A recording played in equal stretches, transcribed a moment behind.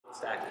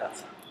stack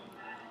cuts.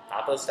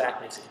 Top of the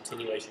stack makes a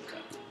continuation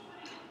cut.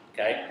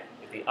 Okay?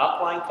 If the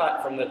upline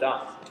cut from the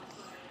dump,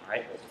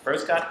 right? The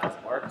first cut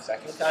doesn't work,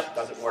 second cut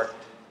doesn't work.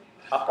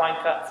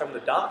 Upline cut from the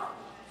dump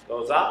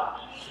goes up,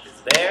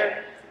 it's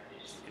there,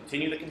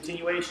 continue the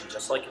continuation,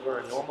 just like you were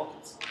a normal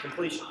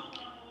completion.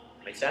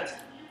 Make sense?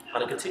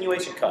 On a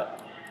continuation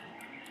cut,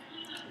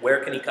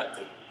 where can he cut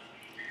to?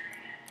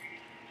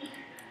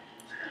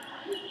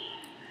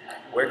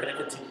 Where can it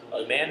continue?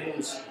 A man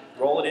whose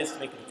role it is to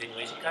make a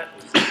continuation cut,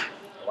 who's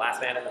the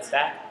last man in the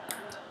stack,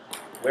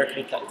 where can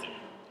he cut to?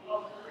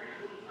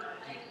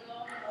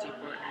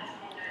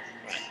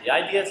 Right. The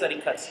idea is that he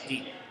cuts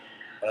deep.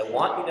 But I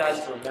want you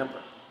guys to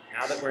remember,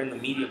 now that we're in the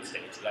medium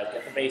stage, you guys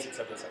get the basics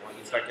of this, I want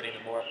you to start getting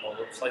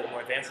the slightly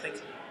more advanced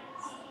things.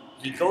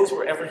 He goes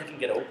wherever he can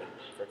get open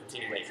for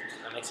continuation. Does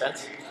that make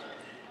sense?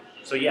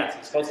 So yes,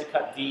 he's supposed to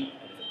cut deep,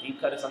 and if a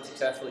deep cut is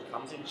unsuccessful, he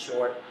comes in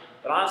short.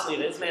 But honestly, if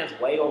this man's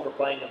way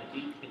overplaying him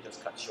deep, he can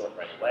just cut short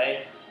right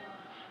away.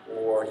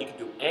 Or he can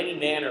do any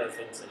manner of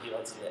things that he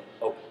wants to get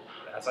open.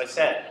 But as I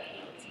said,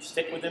 if you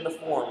stick within the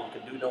form, you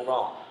can do no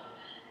wrong.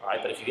 All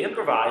right, but if you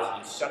improvise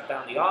and you shut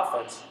down the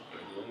offense,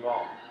 you're doing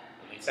wrong.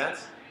 That make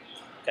sense?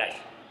 Okay.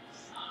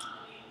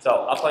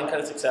 So, upline cut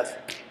is successful.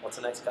 What's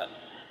the next cut?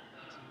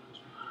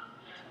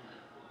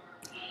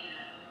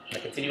 A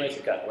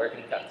continuation cut. Where can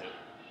you cut to?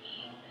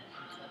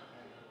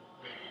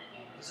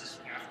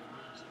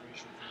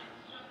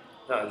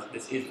 No,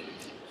 this is the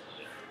continuation.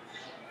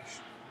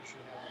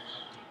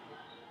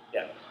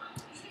 Yeah.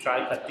 You should try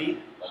to cut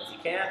deep, but if you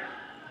can't,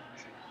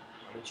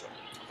 come in short.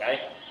 Okay?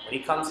 When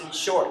he comes in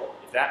short,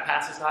 if that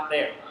pass is not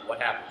there,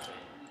 what happens?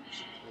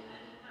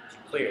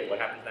 Clear. What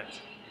happens next?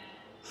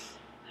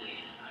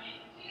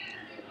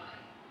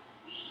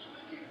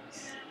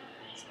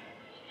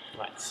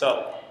 Right,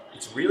 so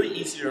it's really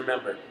easy to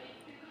remember.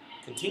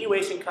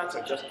 Continuation cuts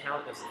are just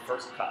counted as the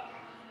first cut.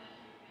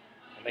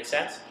 That make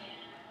sense?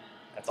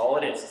 That's all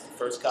it is. It's the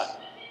first cut.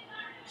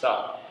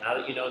 So now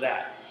that you know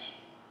that,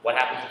 what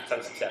happens if it's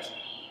unsuccessful?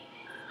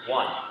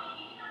 1.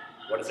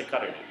 What does the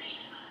cutter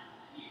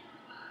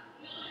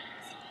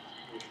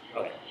do?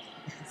 Okay.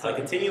 So a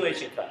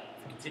continuation cut.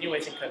 If a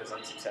continuation cut is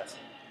unsuccessful,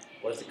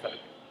 what does the cutter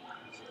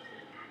do?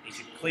 He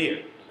should clear.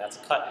 And that's a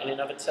cut in and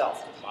of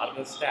itself to the bottom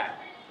of the stack.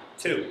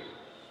 2.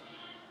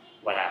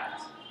 What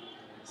happens?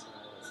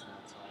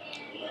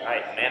 All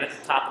right, the man at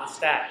the top of the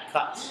stack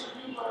cuts.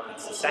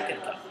 That's the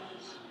second cut.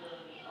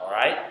 All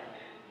right?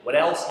 What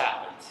else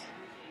happens?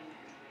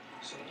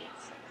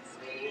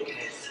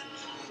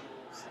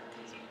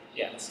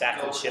 Yeah, the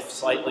stack will shift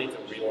slightly to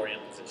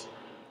reorient position.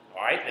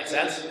 All right, make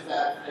sense?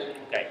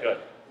 Okay, good.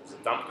 Does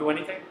the dump do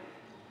anything?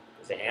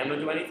 Does the handler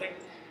do anything?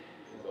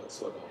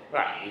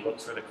 Right, he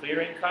looks for the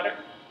clearing cutter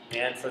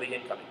and for the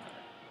incoming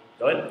cutter.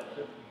 Good?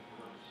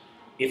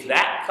 If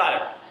that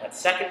cutter, that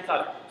second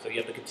cutter, so you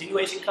have the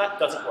continuation cut,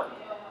 doesn't work.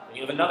 And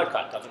you have another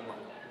cut, doesn't work.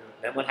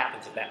 Then what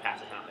happens if that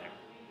pass is not there?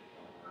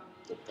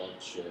 The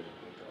dump should make an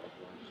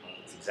upline cut.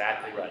 That's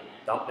exactly right.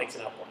 Dump makes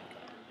an upline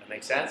cut. That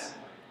makes sense?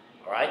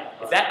 All right?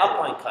 If that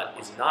upline cut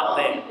is not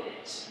there,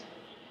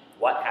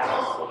 what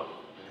happens?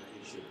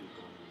 He should be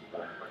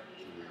going back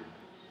to the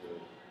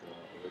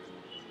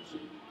original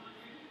position.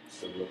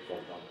 So look for a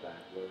dump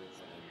backwards,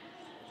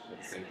 and at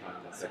the same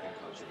time, the second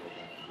cut should go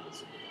back to the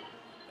super dump.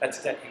 That's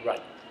exactly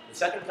right. The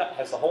second cut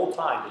has the whole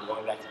time been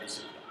going back to the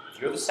super dump. If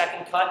you're the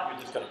second cut,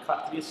 you're just going to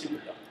cut to be a super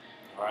dump.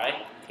 All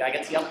right? The guy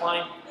gets the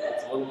upline,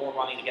 it's a little more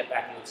money to get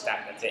back into the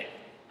stack. That's it.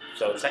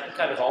 So the second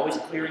cut is always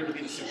clearing to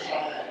be the super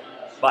dump.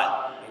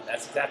 But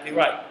that's exactly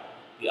right.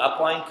 The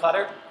upline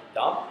cutter,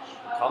 dump,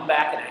 will come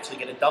back and actually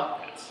get a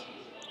dump pass.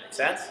 Make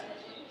sense?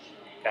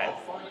 Okay. How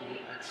far do you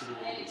actually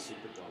want the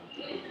super dump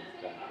to be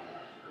back?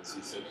 As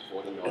you said,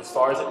 40 yards. As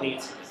far as it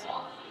needs to be.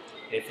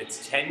 If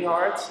it's 10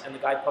 yards and the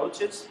guy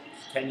poaches,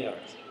 10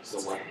 yards. So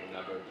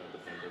whenever the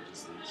defender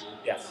just leaves you?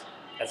 Yes.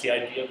 That's the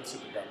idea of the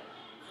super dump.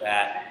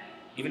 That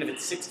even if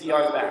it's 60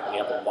 yards back, we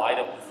have a wide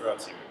open throw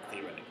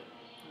theoretically.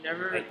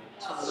 Never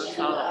told us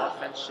how the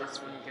offense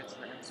shifts when you get to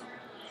the end zone.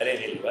 I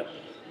didn't hear you, what?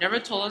 Never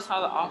told us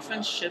how the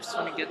offense shifts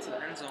when you get to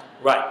the end zone.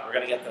 Right, we're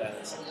going to get to that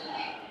in a second.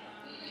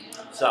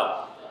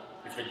 So,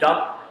 if your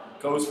dump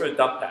goes for a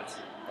dump pass,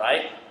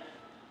 right,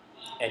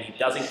 and he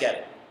doesn't get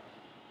it,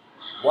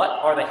 what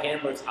are the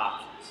handler's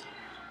options?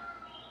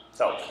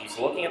 So, he's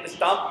looking at this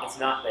dump, it's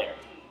not there.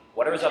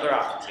 What are his other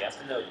options? He has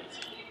to know these.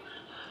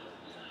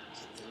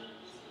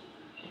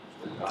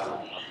 The bottom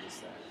of the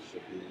stack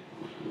should be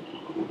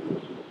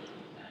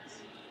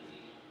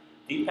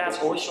Deep pass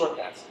or short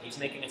pass. He's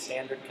making a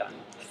standard cut.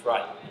 That's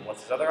right. And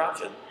what's his other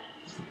option?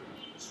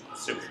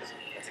 Super.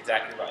 That's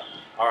exactly right.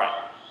 All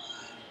right.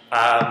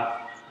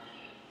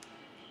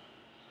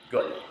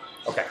 Good.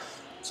 Okay.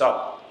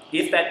 So,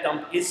 if that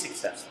dump is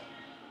successful,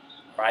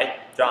 right?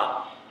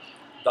 Dump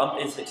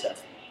is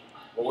successful.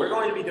 What we're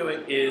going to be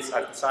doing is,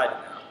 I've decided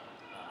now,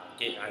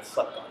 I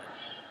slept on it.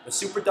 The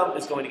super dump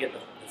is going to get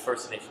the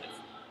first initiative.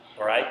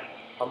 All right?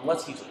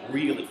 Unless he's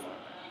really far back.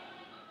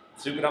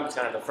 Super dump is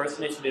going to have the first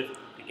initiative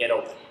to get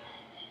open.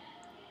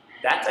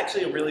 That's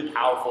actually a really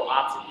powerful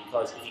option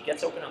because if he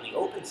gets open on the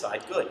open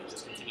side, good, you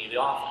just continue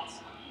the offense.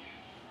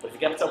 But if he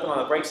gets open on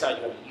the break side,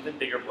 you have an even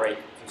bigger break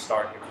to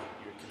start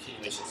your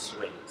continuation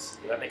swings.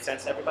 Does that make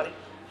sense to everybody?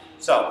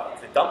 So,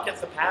 if the dump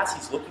gets the pass,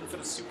 he's looking for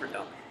the super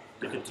dump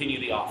to continue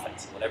the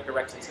offense in whatever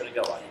direction he's going to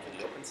go, either to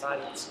the open side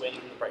or the swing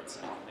and the break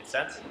side. Make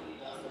sense?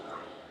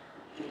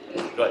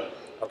 Good.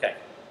 Okay.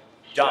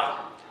 John,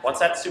 once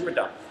that super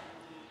dump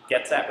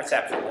gets that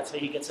reception, let's say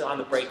he gets it on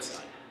the break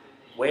side.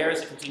 Where is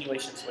the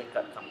continuation swing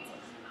cut coming from?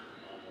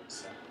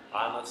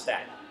 On the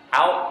stack.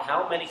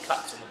 How many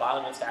cuts from the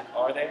bottom of the stack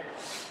are there?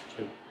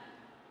 2.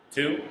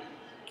 2?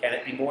 Can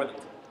it be more than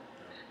 2?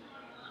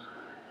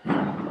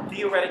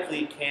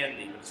 Theoretically, it can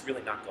be, but it's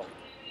really not going to.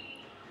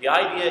 The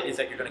idea is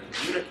that you're going to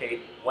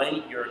communicate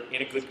when you're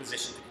in a good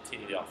position to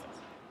continue the offense.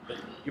 But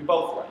you're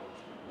both right.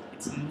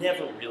 It's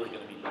never really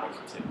going to be more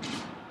than 2.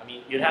 I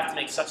mean, you'd have to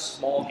make such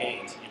small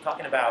gains. You're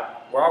talking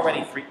about, we're already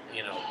a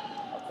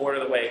quarter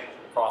of the way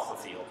across the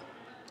field.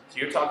 So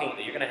you're talking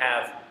that you're going to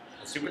have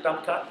a super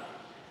dump cut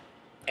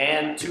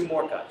and 2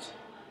 more cuts.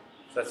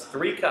 So that's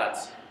 3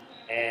 cuts,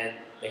 and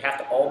they have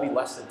to all be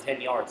less than 10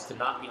 yards to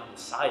not be on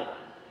the sideline.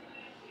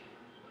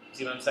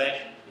 See what I'm saying?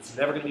 It's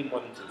never going to be more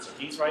than 2. So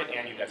he's right,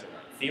 and you guys are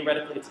right.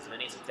 Theoretically, it's as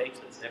many as it takes,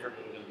 but it's never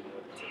really going to be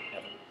more than 2,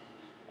 ever.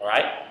 All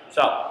right?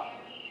 So,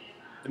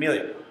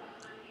 D'Amelio,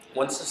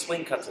 once the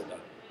swing cuts are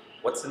done,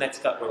 what's the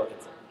next cut we're looking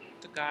for?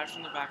 The guy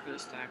from the back of the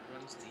stack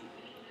runs deep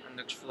and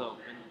looks for the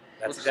open.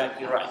 That's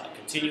exactly right. A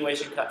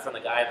continuation cut from the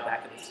guy at the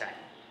back of the stack.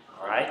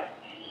 All right?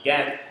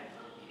 Again,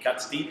 he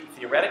cuts deep.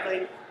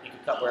 Theoretically, he can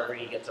cut wherever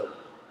he gets open.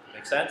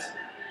 Make sense?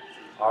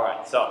 All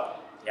right. So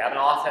you have an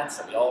offense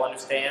that we all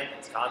understand.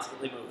 It's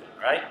constantly moving.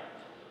 Right?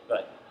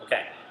 Good.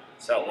 Okay.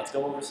 So let's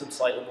go over some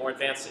slightly more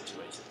advanced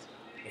situations.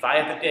 If I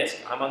have the disc,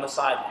 I'm on the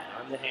sideline.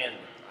 I'm the handler.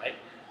 Right?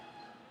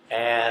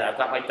 And I've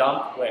got my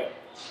dump where?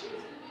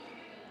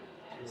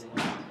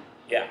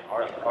 Yeah,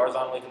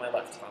 horizontally to my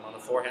left. If I'm on the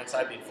forehand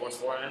side being forced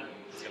forehand,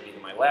 it's going to be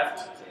to my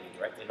left. It's going to be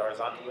directly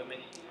horizontal with me.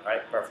 All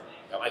right, perfect.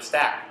 Got my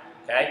stack,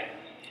 okay?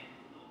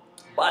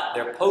 But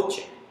they're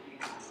poaching.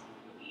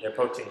 They're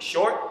poaching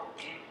short,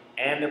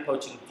 and they're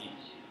poaching deep.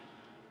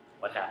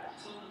 What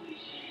happens?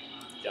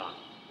 John,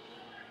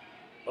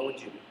 what would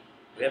you do?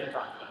 We haven't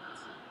talked about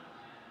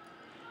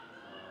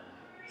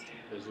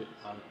this. Is it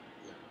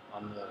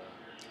on the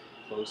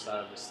close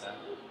side of the stack?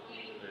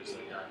 There's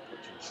a guy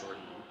pushing short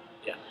and deep.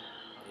 Yeah,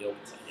 the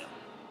open side, yeah.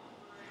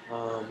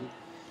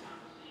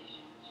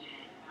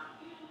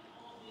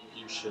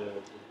 You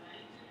should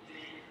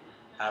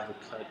have a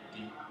cut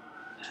deep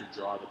to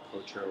draw the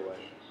poacher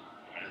away,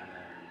 and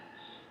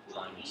then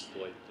try and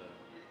exploit the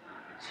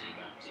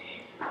backs.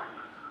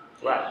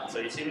 Right, so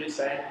you see what he's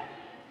saying?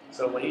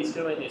 So what he's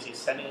doing is he's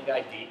sending a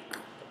guy deep to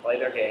play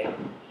their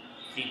game,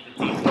 keep the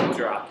deep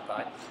poacher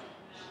occupied.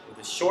 With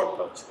the short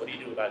poach, what do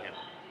you do about him?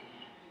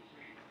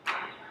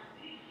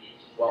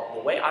 Well,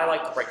 the way I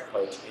like to break the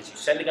poach is you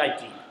send a guy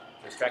deep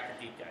to distract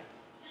the deep guy,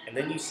 and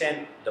then you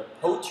send the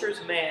poacher's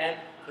man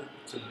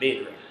to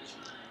mid-range.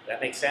 That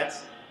makes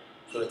sense?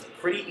 So it's a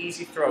pretty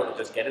easy throw to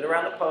just get it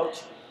around the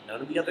poach.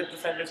 None of the other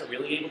defenders are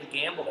really able to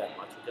gamble that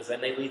much because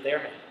then they leave their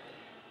man.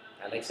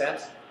 That makes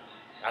sense?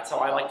 That's how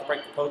I like to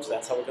break the poach.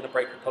 That's how we're going to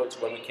break the poach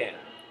when we can.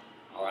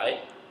 All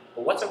right?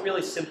 But what's a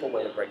really simple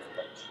way to break the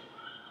poach?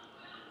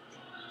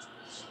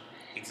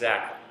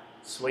 Exactly.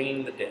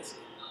 Swinging the disc.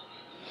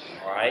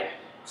 All right?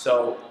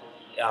 So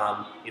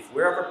if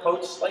we're ever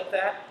poached like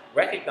that,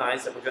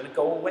 recognize that we're going to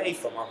go away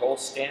from our whole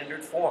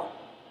standard form.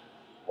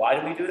 Why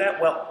do we do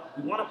that? Well,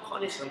 we want to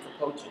punish them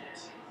for poaching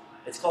us.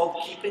 It's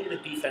called keeping the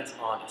defense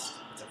honest.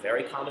 It's a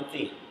very common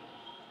theme.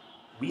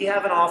 We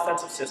have an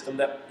offensive system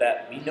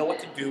that we know what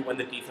to do when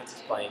the defense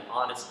is playing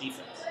honest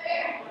defense.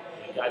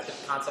 You guys get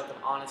the concept of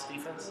honest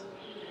defense?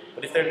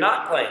 But if they're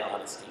not playing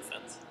honest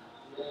defense,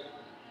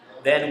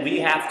 then we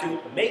have to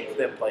make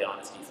them play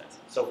honest defense.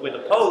 So with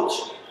a poach,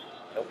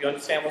 I hope you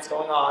understand what's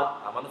going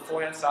on. I'm on the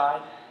forehand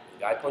side. There's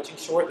a guy poaching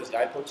short. There's a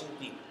guy poaching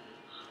deep.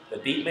 The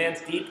deep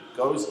man's deep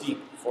goes deep,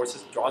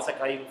 draws that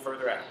guy even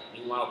further out.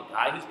 Meanwhile, the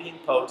guy who's being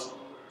poached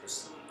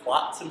just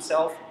plots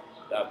himself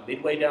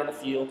midway down the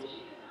field.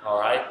 All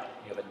right,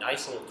 you have a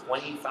nice little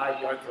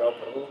 25-yard throw,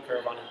 put a little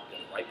curve on it,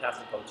 get right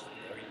past the poach.